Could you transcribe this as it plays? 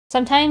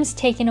Sometimes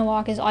taking a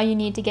walk is all you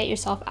need to get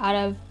yourself out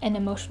of an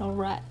emotional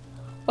rut.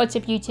 What's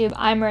up YouTube?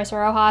 I'm Marissa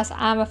Roxas.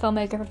 I'm a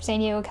filmmaker from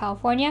San Diego,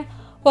 California.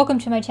 Welcome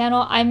to my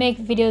channel. I make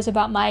videos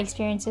about my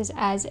experiences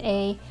as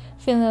a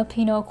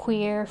Filipino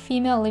queer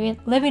female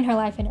living her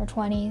life in her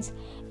 20s.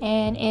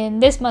 And in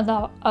this month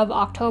of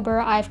October,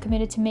 I've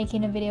committed to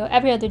making a video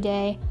every other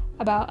day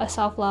about a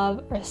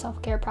self-love or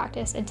self-care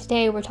practice. And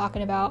today we're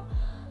talking about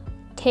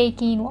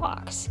taking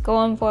walks,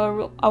 going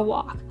for a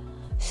walk.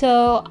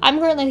 So I'm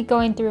currently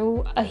going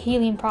through a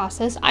healing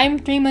process. I'm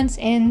 3 months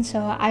in,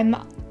 so I'm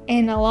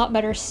in a lot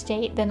better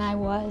state than I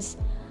was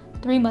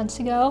 3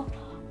 months ago.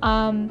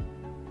 But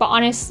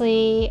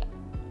honestly,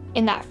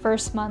 in that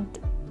first month,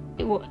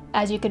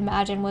 as you can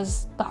imagine,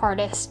 was the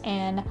hardest,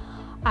 and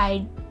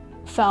I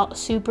felt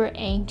super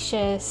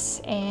anxious,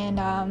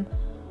 and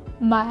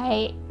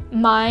my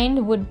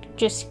mind would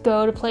just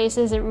go to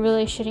places it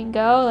really shouldn't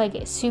go, like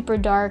it's super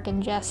dark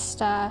and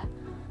just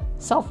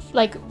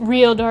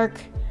real dark,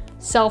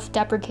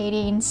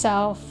 self-deprecating,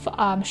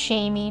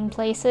 shaming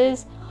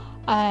places.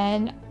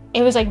 And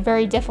it was like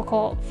very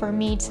difficult for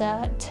me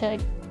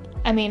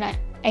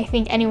I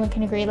think anyone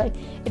can agree, like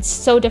it's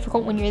so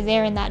difficult when you're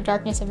there in that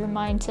darkness of your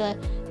mind to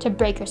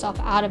break yourself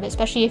out of it,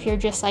 especially if you're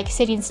just like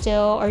sitting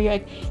still, or you're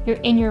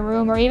in your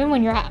room, or even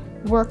when you're at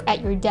work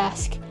at your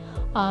desk.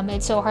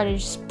 It's so hard to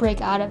just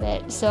break out of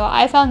it. So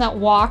I found that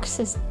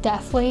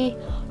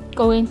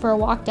going for a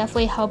walk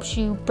definitely helps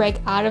you break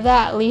out of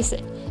that. At least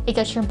it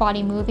gets your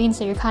body moving,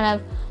 so you're kind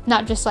of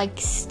not just like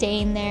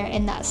staying there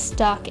in that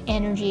stuck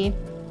energy.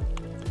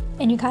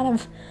 And you kind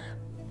of,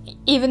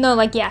 even though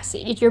like, yes,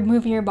 if you're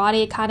moving your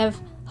body, it kind of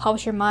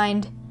helps your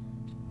mind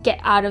get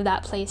out of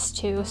that place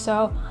too.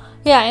 So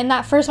yeah, in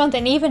that first month,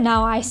 and even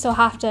now, I still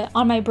have to,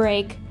 on my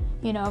break,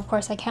 of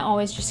course I can't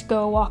always just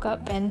go walk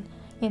up and,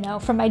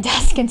 from my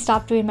desk and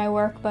stop doing my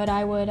work, but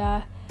I would,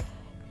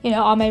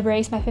 on my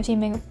breaks, my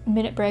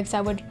 15-minute breaks,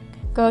 I would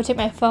go take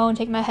my phone,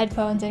 take my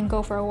headphones, and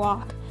go for a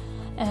walk.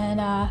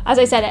 And as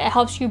I said, it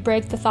helps you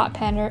break the thought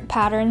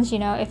patterns.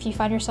 If you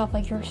find yourself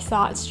like your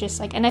thoughts just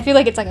like, and I feel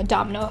like it's like a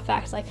domino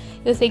effect, like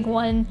you'll think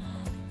one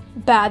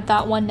bad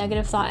thought, one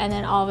negative thought, and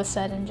then all of a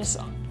sudden just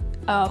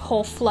a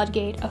whole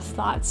floodgate of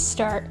thoughts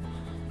start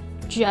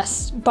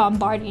just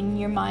bombarding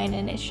your mind,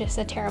 and it's just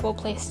a terrible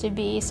place to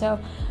be. So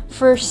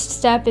first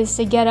step is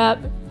to get up,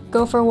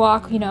 go for a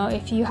walk.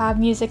 If you have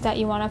music that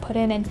you want to put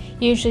in, and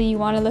usually you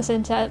want to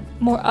listen to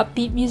more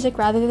upbeat music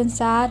rather than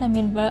sad.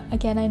 But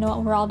again, I know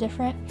we're all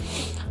different.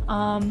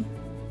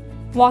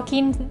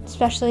 Walking,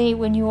 especially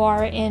when you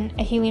are in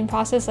a healing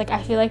process, like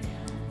I feel like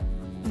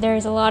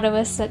there's a lot of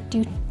us that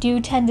do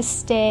tend to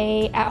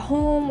stay at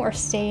home, or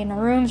stay in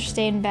our rooms, or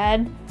stay in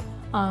bed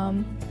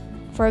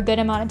for a good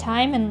amount of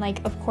time. And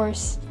like, of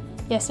course,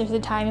 yes, there's a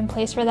time and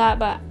place for that,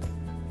 but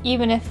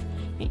even if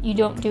you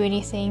don't do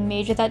anything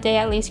major that day,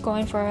 at least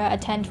going for a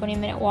 10-20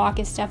 minute walk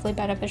is definitely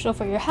beneficial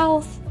for your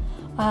health.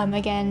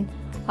 Again,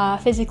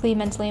 physically,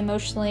 mentally,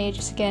 emotionally,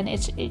 just again,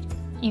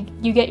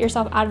 you get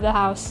yourself out of the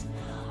house,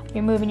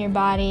 you're moving your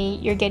body,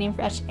 you're getting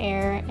fresh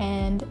air,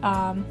 and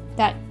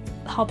that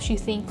helps you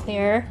think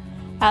clearer,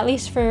 at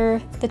least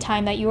for the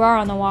time that you are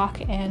on the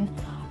walk. And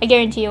I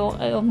guarantee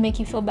it'll make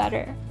you feel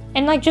better.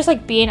 And like just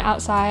like being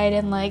outside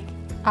and like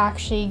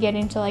actually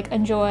getting to like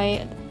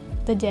enjoy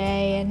the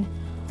day, and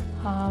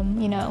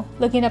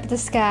looking up at the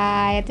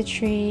sky, at the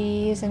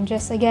trees, and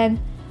just again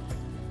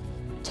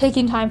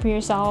taking time for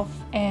yourself,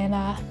 and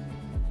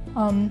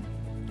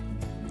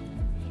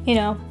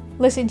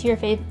listen to your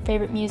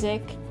favorite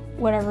music,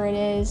 whatever it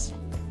is.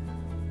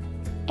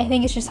 I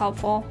think it's just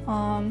helpful.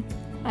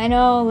 I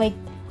know like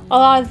a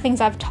lot of the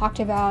things I've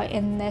talked about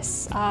in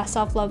this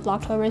Self-Love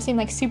Vlogtober seem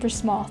like super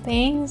small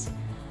things,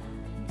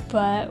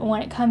 but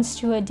when it comes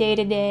to a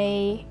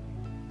day-to-day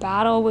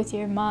battle with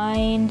your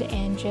mind,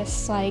 and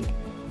just like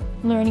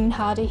learning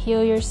how to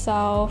heal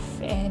yourself,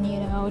 and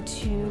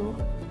to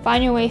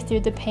find your way through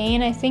the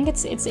pain, I think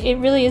it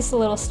really is the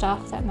little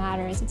stuff that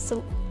matters. It's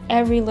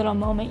every little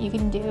moment you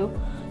can do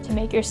to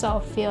make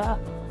yourself feel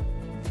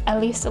at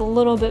least a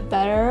little bit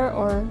better,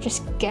 or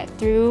just get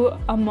through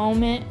a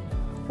moment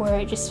where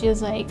it just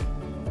feels like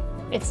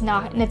it's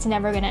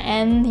never gonna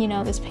end.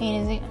 This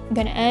pain isn't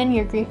gonna end,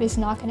 your grief is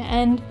not gonna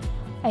end.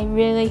 I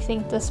really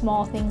think the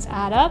small things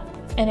add up,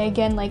 and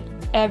again, like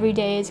every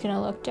day is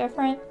gonna look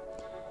different.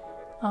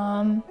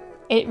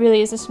 It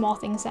really is the small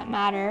things that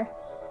matter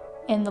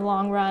in the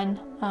long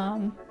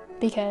run,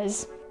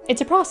 because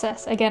it's a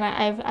process. Again,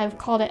 I've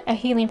called it a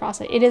healing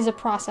process. It is a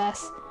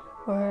process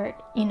where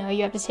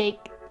you have to take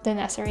the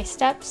necessary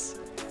steps.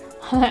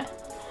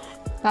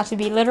 Not to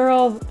be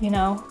literal,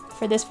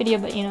 for this video,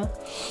 but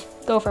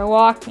go for a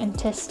walk and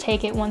just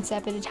take it one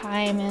step at a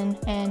time,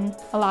 and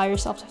allow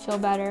yourself to feel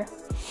better.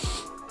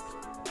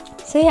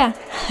 So yeah.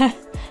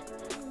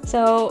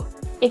 So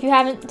if you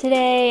haven't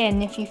today,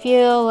 and if you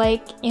feel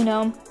like you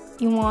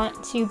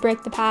want to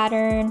break the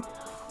pattern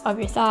of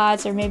your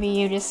thoughts, or maybe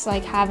you just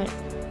like haven't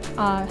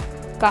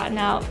gotten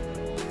out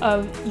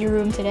of your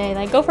room today,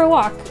 like go for a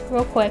walk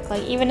real quick,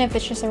 like even if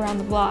it's just around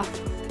the block,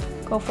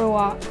 go for a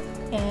walk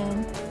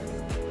and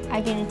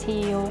I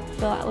guarantee you'll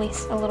feel at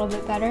least a little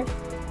bit better.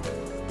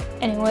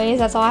 Anyways,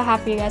 that's all I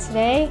have for you guys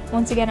today.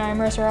 Once again, I'm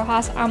Marissa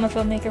Roxas. I'm a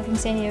filmmaker from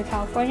San Diego,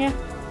 California.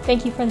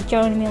 Thank you for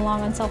joining me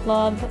along on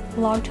Self-Love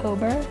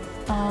Vlogtober.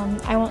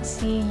 I won't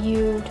see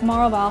you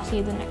tomorrow, but I'll see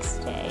you the next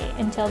day.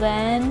 Until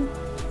then,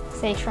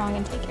 stay strong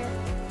and take care.